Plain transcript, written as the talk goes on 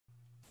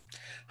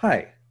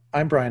Hi,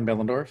 I'm Brian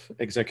Behlendorf,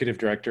 Executive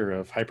Director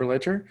of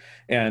Hyperledger,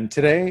 and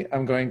today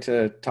I'm going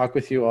to talk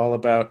with you all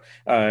about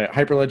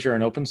Hyperledger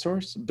and open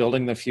source,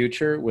 building the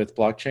future with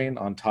blockchain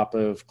on top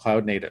of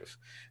cloud native.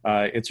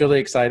 It's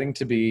really exciting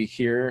to be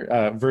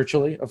here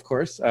virtually, of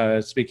course,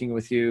 speaking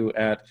with you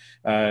at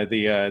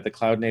the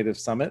Cloud Native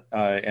Summit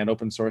and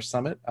Open Source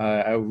Summit.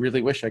 I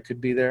really wish I could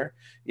be there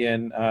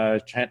in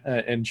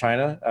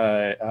China.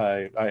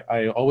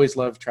 I always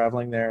love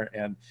traveling there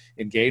and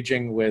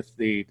engaging with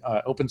the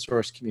open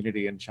source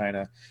community in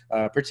China,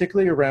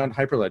 particularly around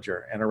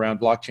Hyperledger and around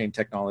blockchain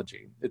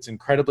technology. It's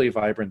incredibly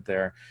vibrant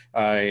there,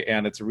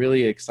 and it's a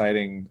really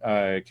exciting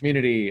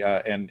community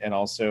and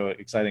also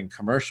exciting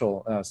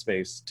commercial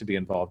space to be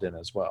involved in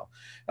as well.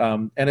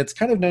 And it's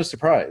kind of no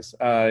surprise.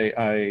 The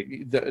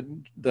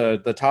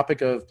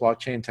topic of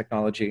blockchain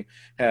technology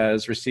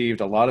has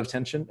received a lot of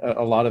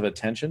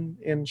attention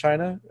in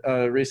China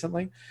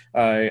recently.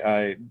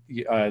 The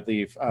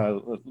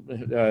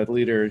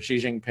leader Xi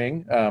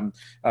Jinping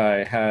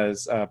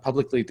has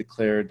publicly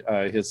declared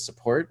his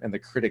support and the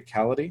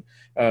criticality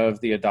of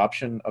the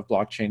adoption of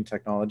blockchain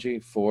technology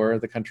for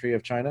the country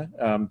of China.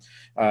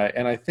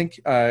 And I think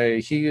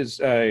he is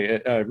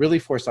really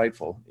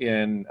foresightful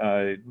in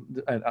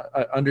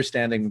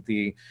understanding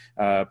the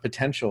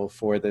potential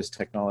for this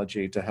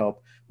technology to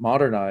help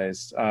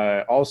modernize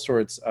all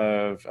sorts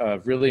of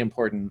really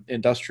important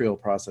industrial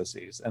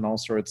processes and all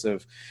sorts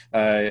of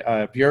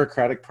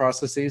bureaucratic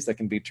processes that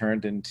can be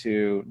turned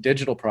into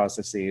digital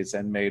processes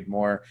and made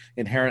more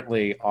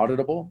inherently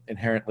auditable,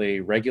 inherently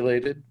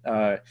regulated,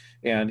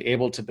 and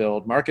able to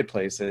build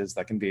marketplaces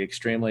that can be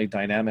extremely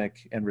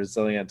dynamic and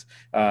resilient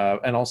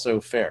and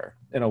also fair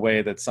in a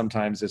way that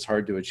sometimes is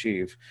hard to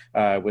achieve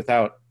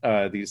without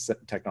these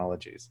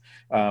technologies.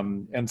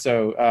 And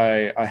so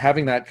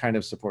having that kind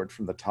of support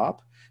from the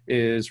top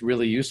is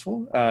really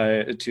useful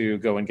to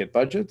go and get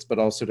budgets, but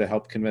also to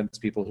help convince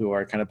people who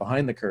are kind of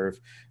behind the curve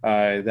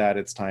that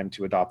it's time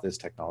to adopt this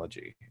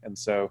technology. And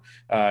so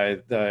I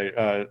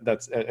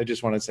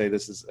just want to say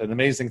this is an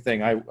amazing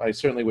thing. I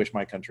certainly wish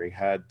my country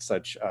had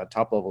such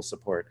top level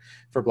support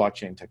for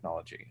blockchain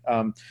technology.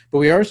 But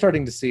we are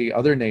starting to see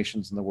other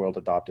nations in the world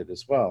adopt it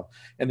as well.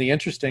 And the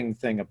interesting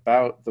thing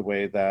about the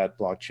way that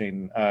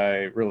blockchain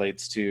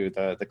relates to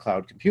the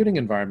cloud computing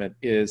environment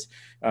is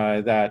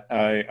that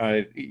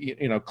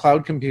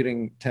cloud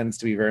computing tends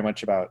to be very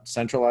much about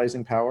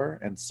centralizing power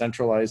and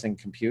centralizing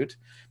compute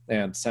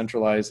and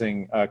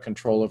centralizing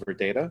control over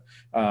data.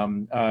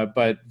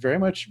 But very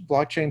much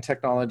blockchain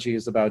technology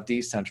is about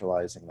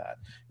decentralizing that,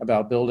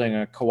 about building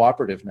a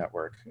cooperative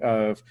network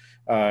of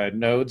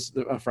nodes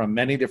from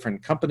many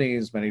different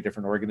companies, many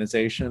different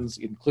organizations,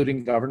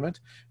 including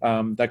government,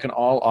 that can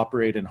all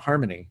operate in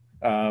harmony.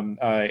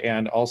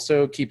 And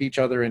also keep each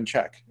other in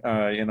check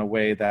in a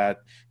way that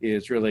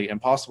is really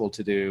impossible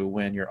to do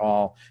when you're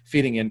all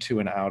feeding into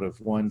and out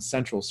of one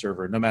central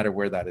server, no matter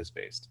where that is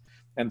based.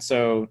 And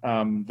so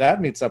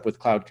that meets up with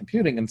cloud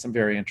computing in some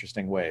very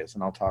interesting ways,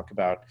 and I'll talk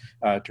about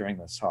during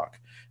this talk.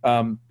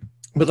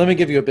 But let me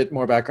give you a bit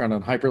more background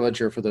on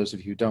Hyperledger for those of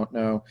you who don't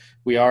know.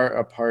 We are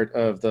a part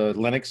of the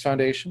Linux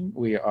Foundation.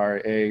 We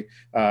are a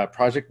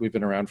project. We've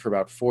been around for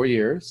about 4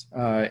 years.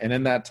 And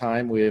in that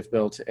time, we have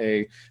built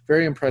a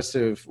very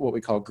impressive, what we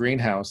call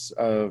greenhouse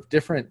of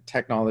different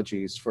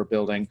technologies for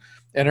building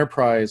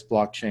enterprise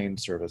blockchain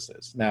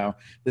services. Now,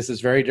 this is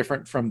very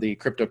different from the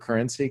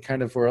cryptocurrency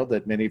kind of world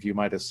that many of you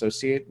might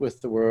associate with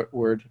the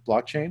word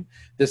blockchain.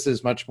 This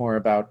is much more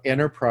about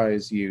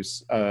enterprise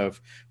use of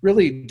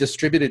really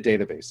distributed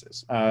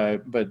databases,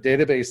 but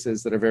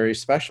databases that are very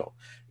special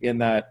in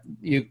that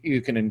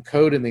you can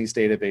encode in these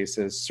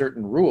databases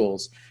certain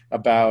rules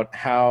about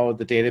how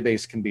the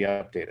database can be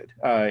updated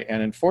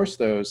and enforce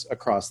those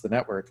across the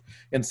network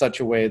in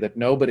such a way that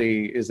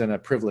nobody is in a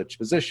privileged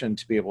position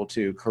to be able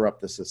to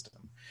corrupt the system.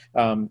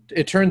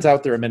 It turns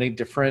out there are many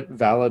different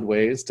valid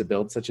ways to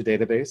build such a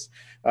database.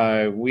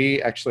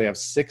 We actually have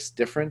 6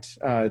 different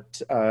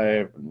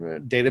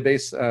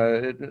database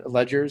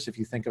ledgers, if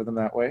you think of them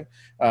that way.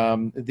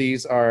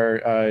 These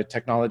are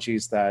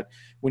technologies that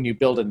when you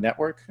build a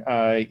network,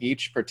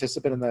 each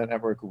participant in that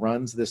network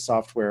runs this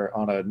software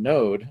on a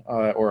node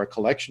or a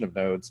collection of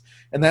nodes,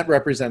 and that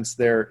represents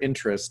their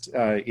interest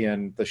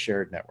in the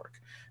shared network.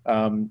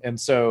 And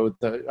so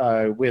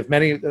we have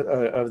many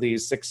of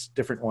these 6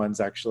 different ones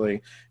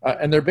actually,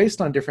 and they're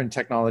based on different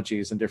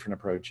technologies and different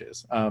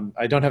approaches.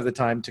 I don't have the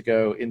time to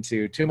go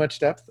into too much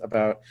depth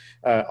about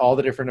all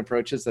the different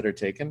approaches that are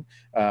taken,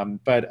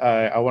 but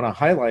I want to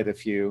highlight a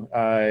few.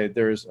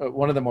 There's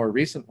one of the more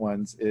recent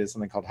ones is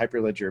something called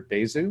Hyperledger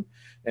Besu,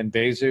 and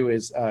Besu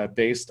is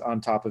based on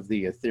top of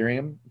the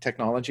Ethereum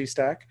technology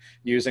stack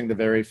using the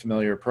very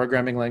familiar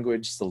programming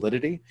language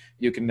Solidity.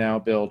 You can now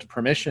build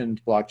permissioned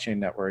blockchain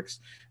networks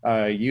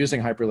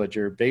using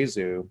Hyperledger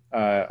Besu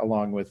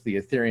along with the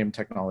Ethereum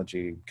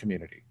technology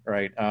community,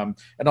 right?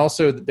 And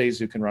also the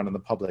Besu can run on the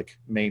public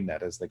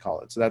mainnet, as they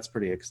call it. So that's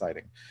pretty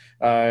exciting.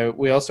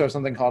 We also have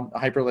something called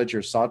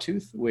Hyperledger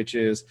Sawtooth, which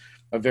is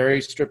a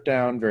very stripped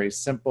down, very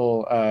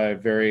simple,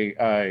 very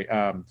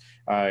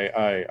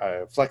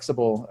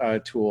flexible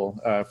tool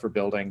for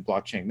building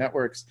blockchain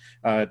networks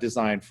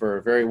designed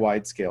for very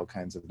wide scale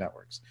kinds of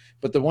networks.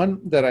 But the one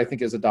that I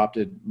think is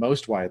adopted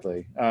most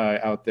widely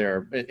out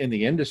there in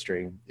the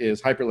industry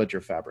is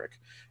Hyperledger Fabric.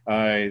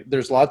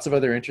 There's lots of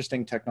other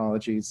interesting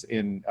technologies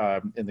in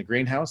the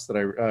greenhouse that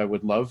I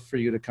would love for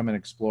you to come and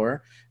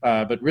explore.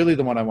 But really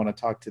the one I want to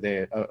talk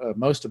today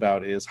most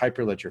about is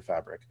Hyperledger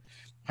Fabric.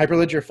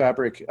 Hyperledger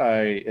Fabric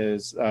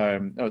is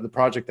the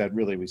project that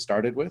really we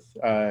started with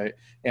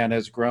and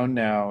has grown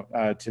now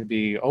to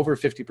be over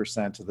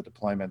 50% of the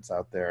deployments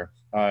out there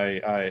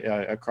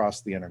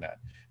across the internet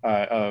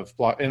of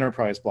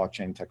enterprise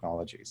blockchain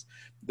technologies.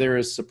 There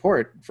is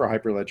support for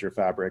Hyperledger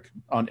Fabric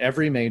on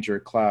every major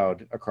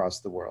cloud across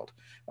the world.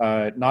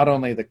 Not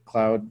only the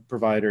cloud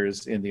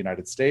providers in the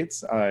United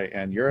States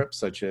and Europe,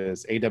 such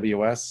as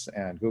AWS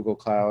and Google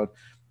Cloud,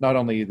 not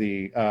only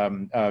the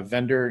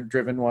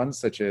vendor-driven ones,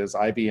 such as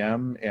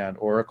IBM and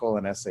Oracle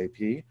and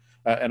SAP,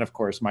 and of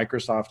course,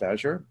 Microsoft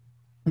Azure,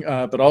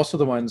 but also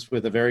the ones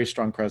with a very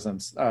strong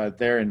presence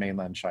there in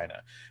mainland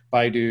China.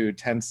 Baidu,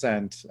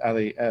 Tencent,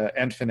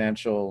 Ant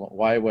Financial,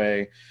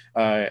 Huawei,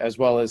 as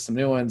well as some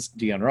new ones,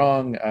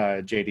 Dianrong,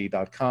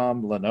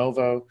 JD.com,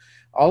 Lenovo.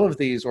 All of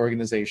these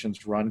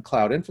organizations run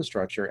cloud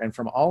infrastructure, and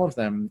from all of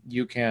them,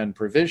 you can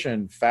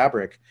provision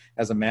Fabric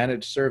as a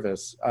managed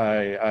service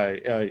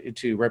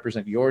to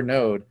represent your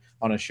node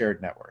on a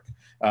shared network.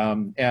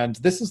 And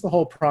this is the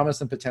whole promise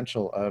and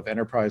potential of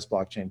enterprise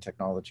blockchain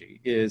technology,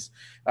 is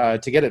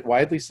to get it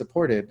widely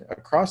supported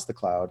across the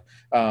cloud,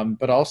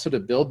 but also to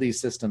build these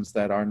systems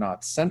that are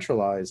not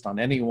centralized on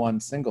any one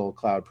single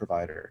cloud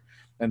provider.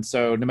 And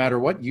so no matter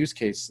what use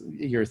case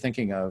you're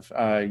thinking of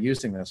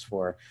using this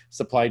for,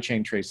 supply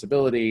chain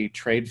traceability,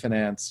 trade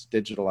finance,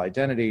 digital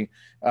identity,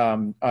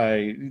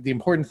 the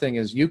important thing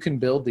is you can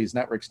build these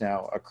networks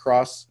now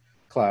across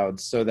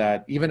clouds so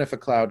that even if a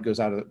cloud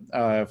goes out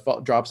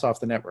of, drops off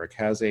the network,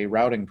 has a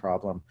routing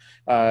problem,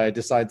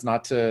 decides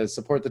not to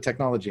support the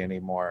technology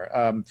anymore,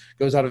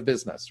 goes out of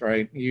business,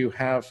 right? You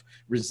have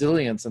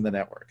resilience in the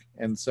network.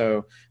 And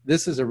so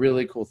this is a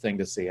really cool thing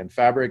to see. And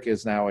Fabric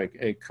is now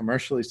a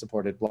commercially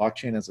supported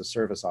blockchain as a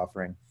service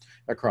offering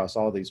across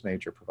all these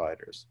major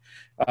providers.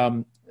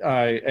 And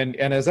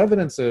as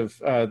evidence of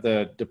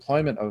the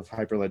deployment of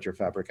Hyperledger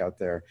Fabric out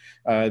there,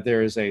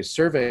 there is a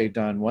survey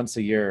done once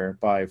a year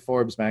by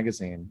Forbes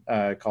magazine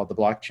called the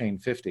Blockchain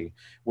 50,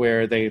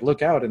 where they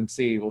look out and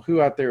see, well,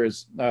 who out there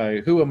is,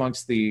 who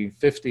amongst the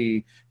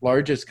 50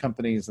 largest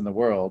companies in the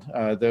world,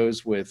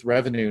 those with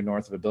revenue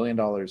north of $1 billion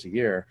a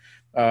year,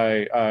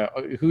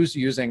 who's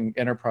using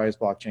enterprise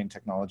blockchain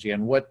technology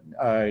and what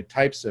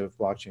types of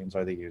blockchains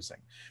are they using.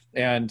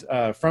 And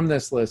from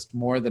this list,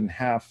 more than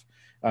half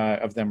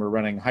of them were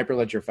running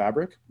Hyperledger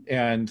Fabric,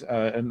 and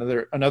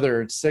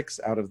another 6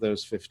 out of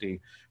those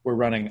 50 were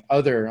running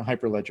other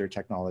Hyperledger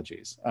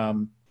technologies.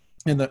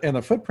 And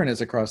the footprint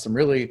is across some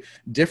really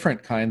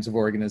different kinds of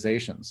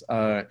organizations,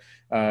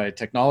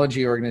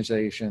 technology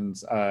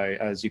organizations,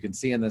 as you can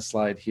see in this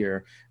slide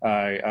here,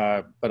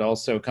 but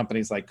also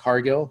companies like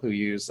Cargill, who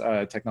use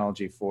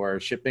technology for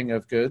shipping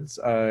of goods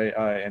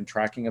and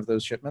tracking of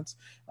those shipments.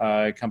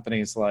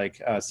 Companies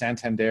like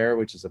Santander,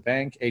 which is a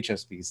bank,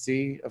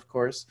 HSBC, of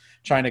course,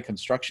 China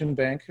Construction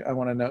Bank, I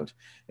want to note.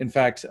 In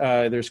fact,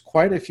 there's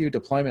quite a few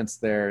deployments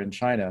there in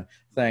China,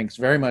 thanks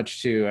very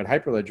much to, at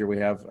Hyperledger, we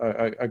have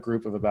a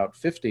group of about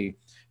 50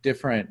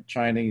 different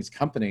Chinese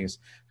companies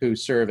who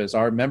serve as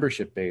our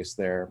membership base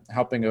there,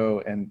 helping go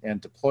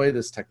and deploy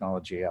this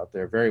technology out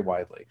there very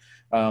widely.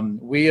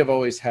 We have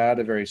always had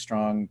a very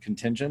strong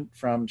contingent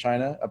from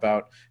China,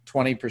 about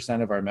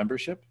 20% of our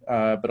membership,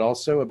 but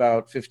also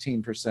about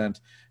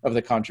 15% of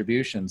the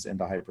contributions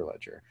into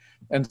Hyperledger.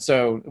 And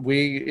so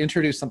we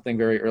introduced something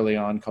very early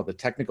on called the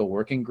Technical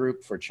Working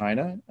Group for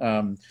China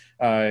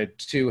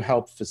to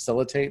help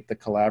facilitate the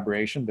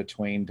collaboration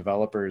between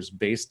developers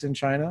based in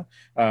China,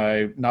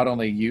 not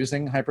only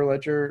using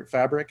Hyperledger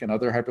Fabric and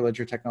other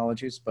Hyperledger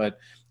technologies, but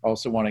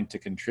also wanting to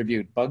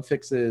contribute bug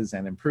fixes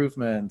and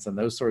improvements and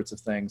those sorts of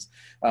things.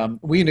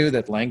 We knew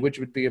that language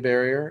would be a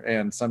barrier,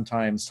 and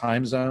sometimes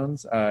time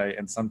zones,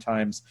 and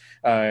sometimes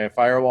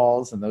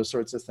firewalls and those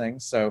sorts of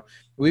things. So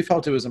we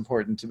felt it was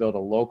important to build a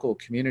local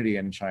community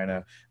in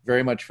China,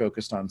 very much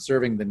focused on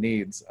serving the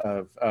needs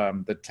of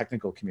the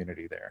technical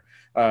community there,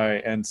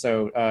 and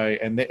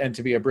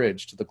to be a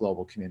bridge to the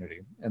global community.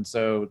 And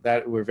so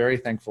that we're very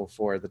thankful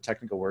for the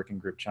Technical Working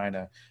Group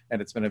China,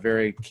 and it's been a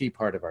very key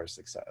part of our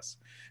success.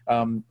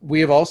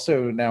 We have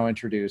also now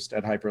introduced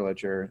at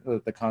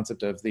Hyperledger the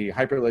concept of the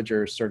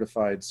Hyperledger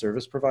Certified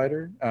Service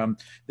Provider.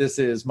 This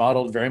is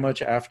modeled very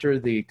much after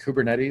the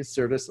Kubernetes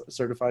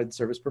Certified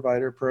Service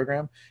Provider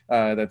program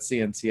that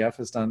CNCF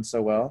has done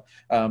so well,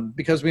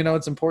 because we know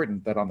it's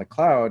important that on the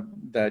cloud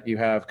that you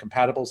have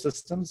compatible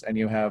systems and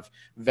you have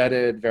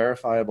vetted,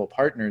 verifiable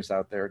partners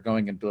out there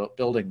going and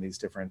building these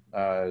different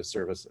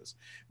services.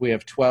 We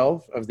have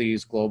 12 of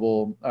these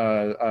global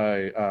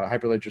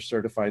Hyperledger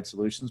certified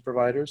solutions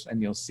providers,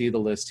 and you'll see the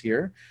list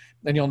here.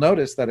 And you'll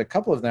notice that a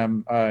couple of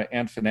them,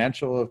 Ant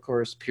Financial, of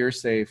course,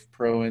 PeerSafe,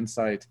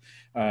 ProInsight,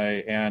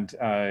 and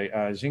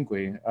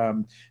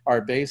Jingui,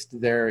 are based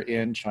there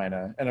in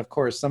China. And of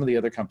course, some of the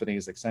other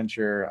companies,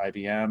 Accenture,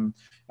 IBM,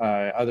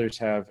 others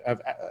have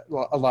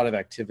a lot of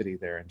activity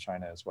there in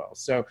China as well.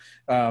 So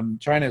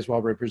China is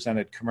well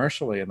represented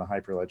commercially in the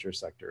Hyperledger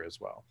sector as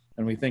well.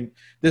 And we think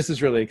this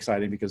is really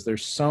exciting because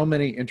there's so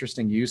many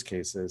interesting use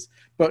cases,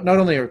 but not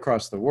only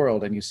across the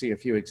world, and you see a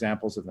few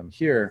examples of them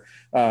here,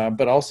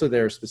 but also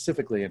there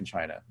specifically in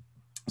China.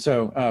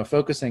 So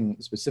focusing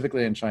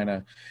specifically in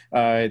China,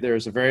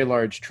 there's a very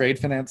large trade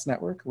finance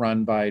network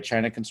run by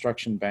China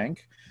Construction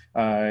Bank,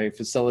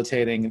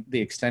 facilitating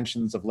the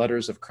extensions of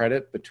letters of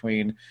credit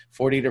between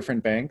 40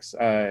 different banks,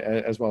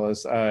 as well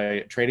as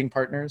trading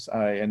partners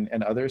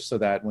and others, so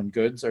that when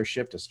goods are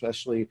shipped,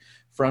 especially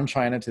from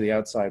China to the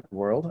outside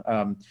world,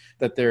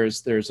 that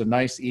there's a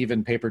nice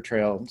even paper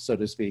trail, so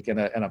to speak, and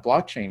a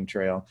blockchain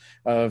trail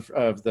of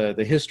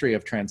the history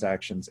of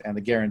transactions and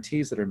the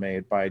guarantees that are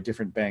made by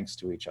different banks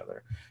to each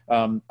other.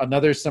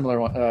 Another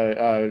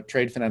similar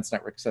trade finance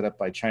network set up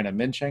by China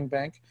Minsheng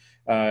Bank.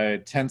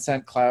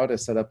 Tencent Cloud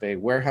has set up a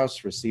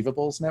warehouse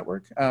receivables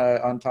network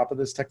on top of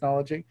this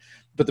technology.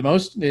 But the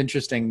most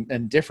interesting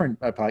and different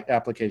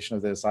application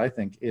of this, I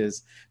think,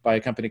 is by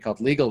a company called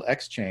Legal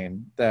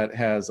Exchange that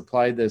has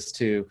applied this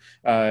to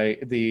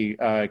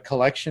the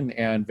collection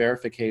and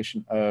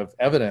verification of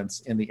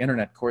evidence in the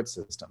internet court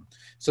system,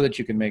 so that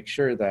you can make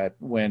sure that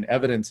when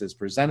evidence is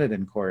presented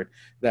in court,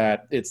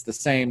 that it's the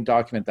same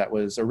document that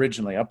was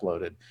originally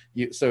uploaded.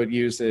 So it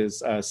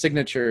uses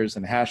signatures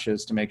and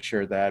hashes to make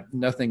sure that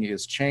nothing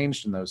is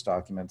changed in those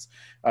documents,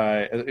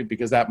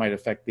 because that might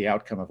affect the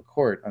outcome of a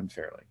court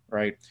unfairly,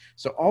 right?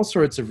 So all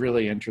sorts of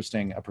really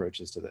interesting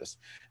approaches to this.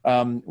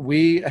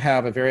 We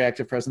have a very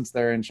active presence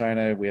there in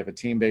China. We have a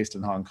team based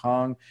in Hong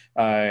Kong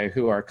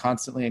who are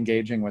constantly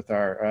engaging with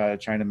our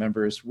China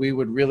members. We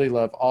would really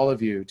love all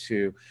of you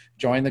to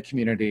join the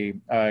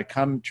community,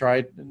 come try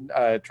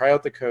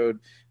out the code,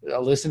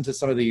 listen to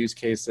some of the use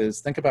cases,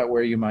 think about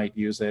where you might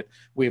use it.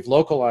 We've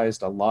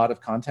localized a lot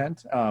of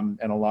content and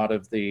a lot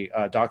of the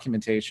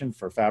documentation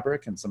for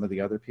Fabric and some of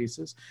the other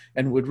pieces,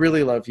 and would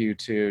really love you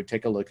to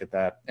take a look at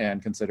that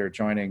and consider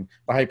joining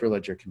the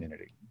Hyperledger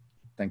community.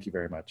 Thank you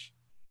very much.